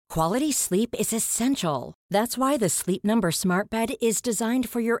Quality sleep is essential. That's why the Sleep Number Smart Bed is designed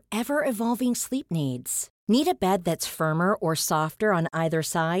for your ever-evolving sleep needs. Need a bed that's firmer or softer on either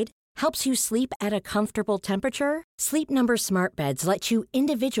side? Helps you sleep at a comfortable temperature? Sleep Number Smart Beds let you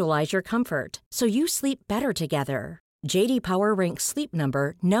individualize your comfort, so you sleep better together. J.D. Power ranks Sleep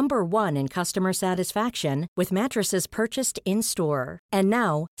Number number 1 in customer satisfaction with mattresses purchased in-store. And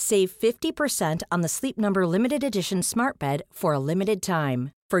now, save 50% on the Sleep Number Limited Edition Smart Bed for a limited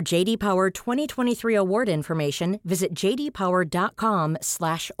time. For J.D. Power 2023 award information, visit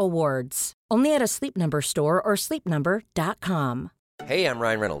jdpower.com/awards. Only at a Sleep Number store or sleepnumber.com. Hey, I'm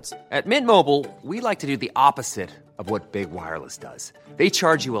Ryan Reynolds. At Mint Mobile, we like to do the opposite of what Big Wireless does. They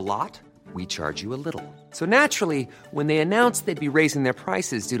charge you a lot. We charge you a little. So naturally, when they announced they'd be raising their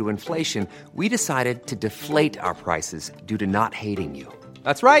prices due to inflation, we decided to deflate our prices due to not hating you.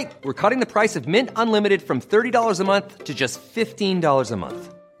 That's right. We're cutting the price of Mint Unlimited from $30 a month to just $15 a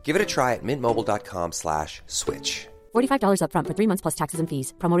month. Give it a try at mintmobile.com/switch. $45 up front for 3 months plus taxes and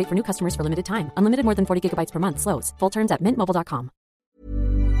fees. Promo rate for new customers for limited time. Unlimited more than 40 gigabytes per month. Slows full terms at mintmobile.com.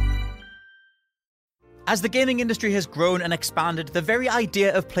 As the gaming industry has grown and expanded, the very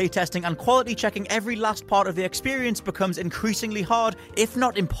idea of playtesting and quality checking every last part of the experience becomes increasingly hard, if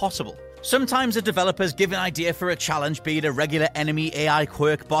not impossible. Sometimes the developers give an idea for a challenge, be it a regular enemy, AI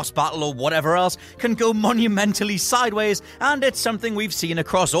quirk, boss battle, or whatever else, can go monumentally sideways, and it's something we've seen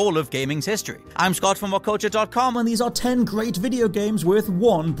across all of gaming's history. I'm Scott from WhatCulture.com, and these are 10 great video games with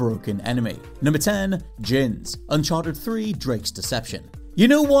one broken enemy. Number 10, Djinns, Uncharted 3, Drake's Deception. You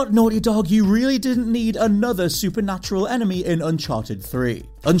know what, Naughty Dog, you really didn't need another supernatural enemy in Uncharted 3.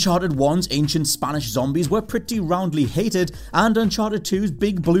 Uncharted 1's ancient Spanish zombies were pretty roundly hated, and Uncharted 2's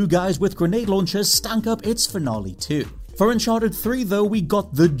big blue guys with grenade launchers stank up its finale too. For Uncharted 3 though, we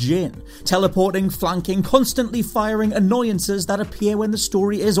got the Djinn, teleporting, flanking, constantly firing annoyances that appear when the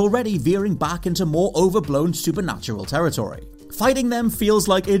story is already veering back into more overblown supernatural territory. Fighting them feels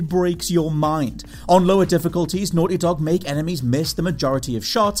like it breaks your mind. On lower difficulties, Naughty Dog make enemies miss the majority of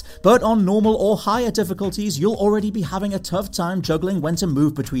shots, but on normal or higher difficulties, you'll already be having a tough time juggling when to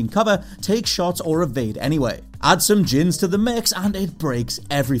move between cover, take shots, or evade anyway. Add some Djinns to the mix and it breaks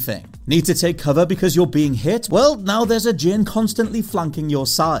everything. Need to take cover because you're being hit? Well, now there's a Djinn constantly flanking your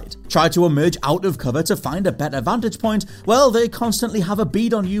side. Try to emerge out of cover to find a better vantage point? Well, they constantly have a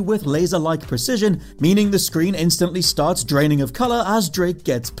bead on you with laser-like precision, meaning the screen instantly starts draining of color as Drake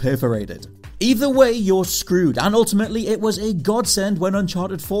gets perforated. Either way, you're screwed, and ultimately it was a godsend when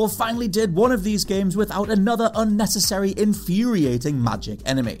Uncharted 4 finally did one of these games without another unnecessary, infuriating magic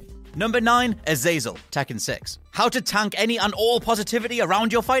enemy. Number 9, Azazel, Tekken 6. How to tank any and all positivity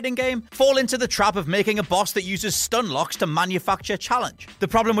around your fighting game? Fall into the trap of making a boss that uses stun locks to manufacture challenge. The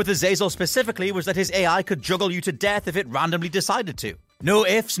problem with Azazel specifically was that his AI could juggle you to death if it randomly decided to. No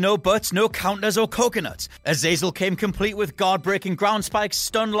ifs, no buts, no counters or coconuts. Azazel came complete with guard-breaking ground spikes,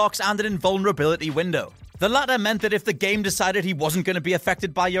 stun locks, and an invulnerability window. The latter meant that if the game decided he wasn't going to be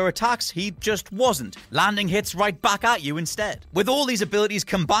affected by your attacks, he just wasn't, landing hits right back at you instead. With all these abilities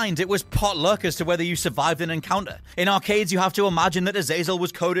combined, it was pot luck as to whether you survived an encounter. In arcades, you have to imagine that Azazel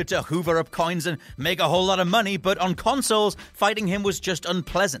was coded to hoover up coins and make a whole lot of money, but on consoles, fighting him was just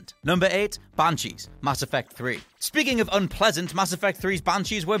unpleasant. Number 8, Banshees, Mass Effect 3. Speaking of unpleasant, Mass Effect 3's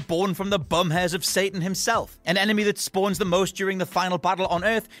Banshees were born from the bum hairs of Satan himself. An enemy that spawns the most during the final battle on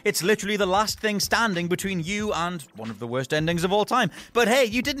Earth, it's literally the last thing standing between you and one of the worst endings of all time. But hey,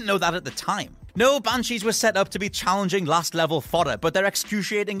 you didn't know that at the time. No, Banshees were set up to be challenging last-level fodder, but their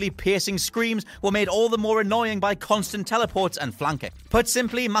excruciatingly piercing screams were made all the more annoying by constant teleports and flanking. Put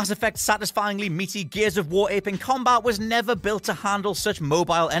simply, Mass Effect's satisfyingly meaty Gears of War-aping combat was never built to handle such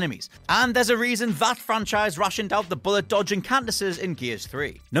mobile enemies. And there's a reason that franchise rationed out the bullet-dodging Cantuses in Gears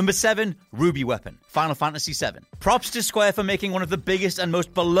 3. Number 7, Ruby Weapon, Final Fantasy VII. Props to Square for making one of the biggest and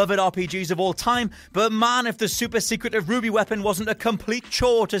most beloved RPGs of all time, but man, if the super secretive Ruby Weapon wasn't a complete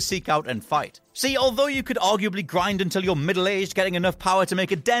chore to seek out and fight. See, although you could arguably grind until you're middle-aged getting enough power to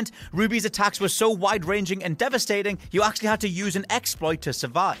make a dent, Ruby's attacks were so wide-ranging and devastating, you actually had to use an exploit to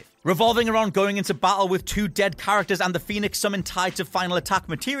survive. Revolving around going into battle with 2 dead characters and the Phoenix summon tied to final attack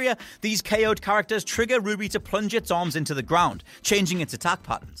materia, these KO'd characters trigger Ruby to plunge its arms into the ground, changing its attack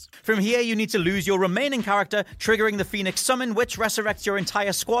patterns. From here, you need to lose your remaining character, triggering the Phoenix summon, which resurrects your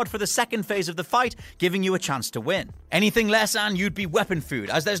entire squad for the second phase of the fight, giving you a chance to win. Anything less and you'd be weapon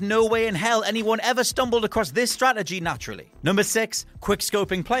food, as there's no way in hell anyone ever stumbled across this strategy naturally. Number 6,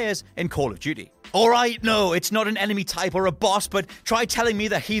 quick-scoping players in Call of Duty. Alright, no, it's not an enemy type or a boss, but try telling me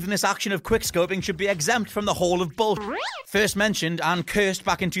the heathenous action of quickscoping should be exempt from the whole of bullshit. First mentioned and cursed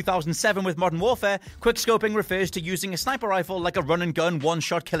back in 2007 with Modern Warfare, quickscoping refers to using a sniper rifle like a run-and-gun,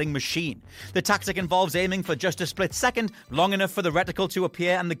 one-shot killing machine. The tactic involves aiming for just a split second, long enough for the reticle to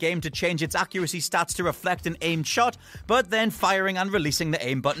appear and the game to change its accuracy stats to reflect an aimed shot, but then firing and releasing the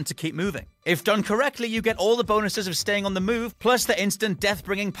aim button to keep moving. If done correctly, you get all the bonuses of staying on the move, plus the instant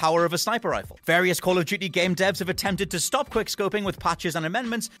death-bringing power of a sniper rifle. Various Call of Duty game devs have attempted to stop quickscoping with patches and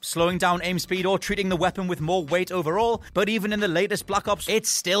amendments, slowing down aim speed or treating the weapon with more weight overall, but even in the latest Black Ops, it's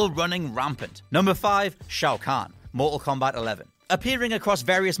still running rampant. Number 5, Shao Kahn, Mortal Kombat 11. Appearing across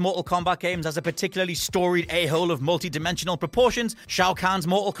various Mortal Kombat games as a particularly storied a-hole of multi-dimensional proportions, Shao Kahn's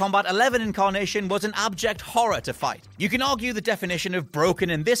Mortal Kombat 11 incarnation was an abject horror to fight. You can argue the definition of broken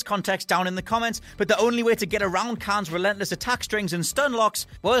in this context down in the comments, but the only way to get around Kahn's relentless attack strings and stun locks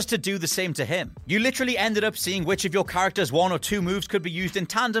was to do the same to him. You literally ended up seeing which of your character's 1 or 2 moves could be used in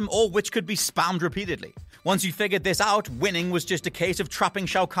tandem or which could be spammed repeatedly. Once you figured this out, winning was just a case of trapping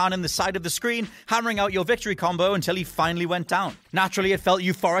Shao Kahn in the side of the screen, hammering out your victory combo until he finally went down. Naturally, it felt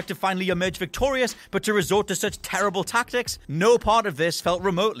euphoric to finally emerge victorious, but to resort to such terrible tactics, no part of this felt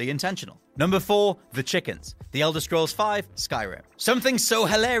remotely intentional. Number 4, The Chickens, The Elder Scrolls V, Skyrim. Something so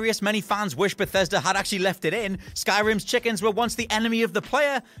hilarious many fans wish Bethesda had actually left it in, Skyrim's chickens were once the enemy of the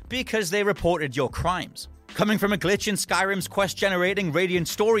player because they reported your crimes. Coming from a glitch in Skyrim's quest-generating Radiant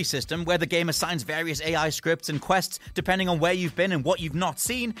story system, where the game assigns various AI scripts and quests depending on where you've been and what you've not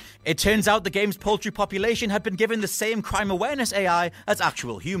seen, it turns out the game's poultry population had been given the same crime awareness AI as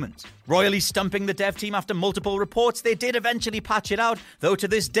actual humans. Royally stumping the dev team after multiple reports, they did eventually patch it out, though to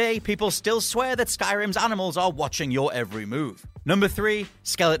this day, people still swear that Skyrim's animals are watching your every move. Number 3,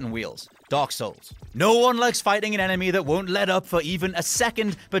 Skeleton Wheels, Dark Souls. No one likes fighting an enemy that won't let up for even a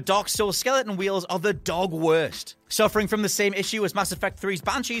second, but Dark Souls skeleton wheels are the dog worst. Suffering from the same issue as Mass Effect 3's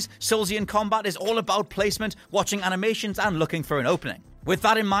Banshees, Soulsian combat is all about placement, watching animations, and looking for an opening. With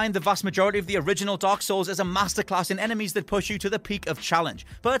that in mind, the vast majority of the original Dark Souls is a masterclass in enemies that push you to the peak of challenge,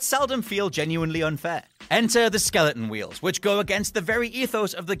 but seldom feel genuinely unfair. Enter the skeleton wheels, which go against the very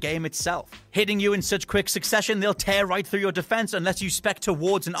ethos of the game itself. Hitting you in such quick succession, they'll tear right through your defense unless you spec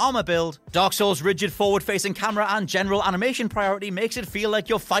towards an armor build. Dark Souls' rigid forward-facing camera and general animation priority makes it feel like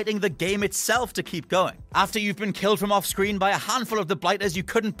you're fighting the game itself to keep going. After you've been killed from off-screen by a handful of the blighters you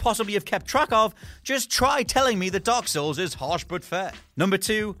couldn't possibly have kept track of, just try telling me that Dark Souls is harsh but fair. Number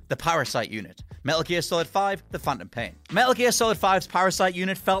 2, the Parasite Unit, Metal Gear Solid 5, The Phantom Pain. Metal Gear Solid 5's Parasite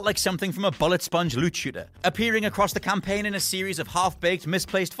Unit felt like something from a bullet sponge loot shooter. Appearing across the campaign in a series of half-baked,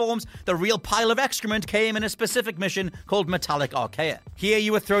 misplaced forms, the real pile of excrement came in a specific mission called Metallic Archaea. Here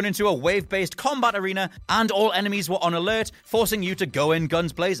you were thrown into a wave-based combat arena, and all enemies were on alert, forcing you to go in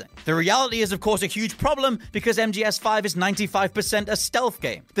guns blazing. The reality is, of course, a huge problem, because MGS5 is 95% a stealth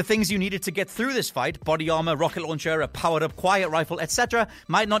game. The things you needed to get through this fight, body armor, rocket launcher, a powered-up quiet rifle, etc.,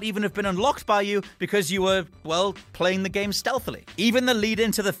 might not even have been unlocked by you because you were, well, playing the game stealthily. Even the lead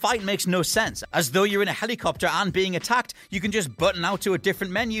into the fight makes no sense. As though you're in a helicopter and being attacked, you can just button out to a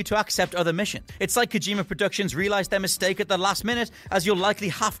different menu to accept other missions. It's like Kojima Productions realized their mistake at the last minute, as you'll likely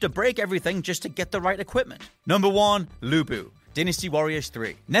have to break everything just to get the right equipment. Number 1, Lu Bu, Dynasty Warriors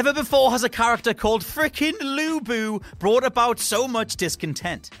 3. Never before has a character called frickin' Lu Bu brought about so much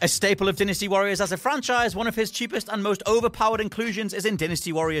discontent. A staple of Dynasty Warriors as a franchise, one of his cheapest and most overpowered inclusions is in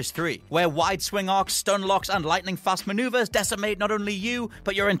Dynasty Warriors 3, where wide swing arcs, stun locks, and lightning-fast maneuvers decimate not only you,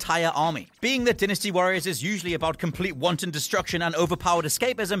 but your entire army. Being that Dynasty Warriors is usually about complete wanton destruction and overpowered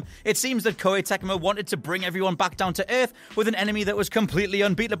escapism, it seems that Koei Tecmo wanted to bring everyone back down to earth with an enemy that was completely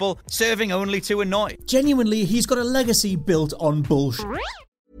unbeatable, serving only to annoy. Genuinely, he's got a legacy built on bullshit.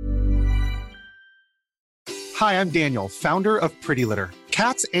 Hi, I'm Daniel, founder of Pretty Litter.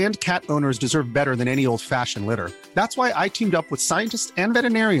 Cats and cat owners deserve better than any old-fashioned litter. That's why I teamed up with scientists and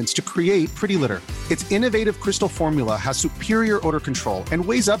veterinarians to create Pretty Litter. Its innovative crystal formula has superior odor control and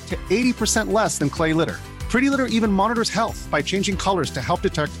weighs up to 80% less than clay litter. Pretty Litter even monitors health by changing colors to help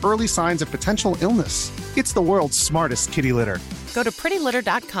detect early signs of potential illness. It's the world's smartest kitty litter. Go to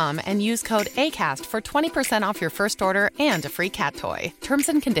prettylitter.com and use code ACAST for 20% off your first order and a free cat toy. Terms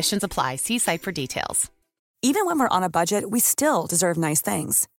and conditions apply. See site for details. Even when we're on a budget, we still deserve nice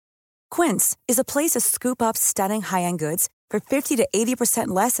things. Quince is a place to scoop up stunning high-end goods for 50 to 80%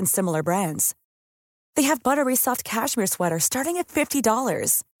 less than similar brands. They have buttery soft cashmere sweaters starting at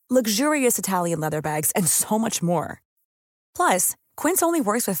 $50, luxurious Italian leather bags, and so much more. Plus, Quince only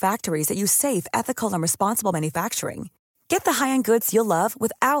works with factories that use safe, ethical, and responsible manufacturing. Get the high-end goods you'll love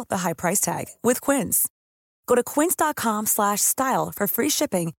without the high price tag with Quince. Go to quince.com/style for free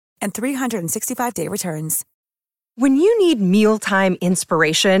shipping and 365-day returns. When you need mealtime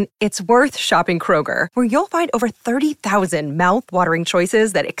inspiration, it's worth shopping Kroger, where you'll find over 30,000 mouth-watering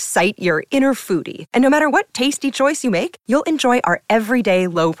choices that excite your inner foodie. And no matter what tasty choice you make, you'll enjoy our everyday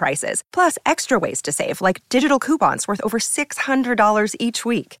low prices, plus extra ways to save, like digital coupons worth over $600 each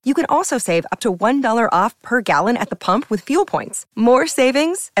week. You can also save up to $1 off per gallon at the pump with fuel points. More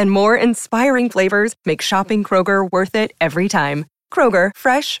savings and more inspiring flavors make shopping Kroger worth it every time. Kroger,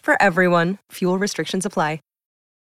 fresh for everyone. Fuel restrictions apply.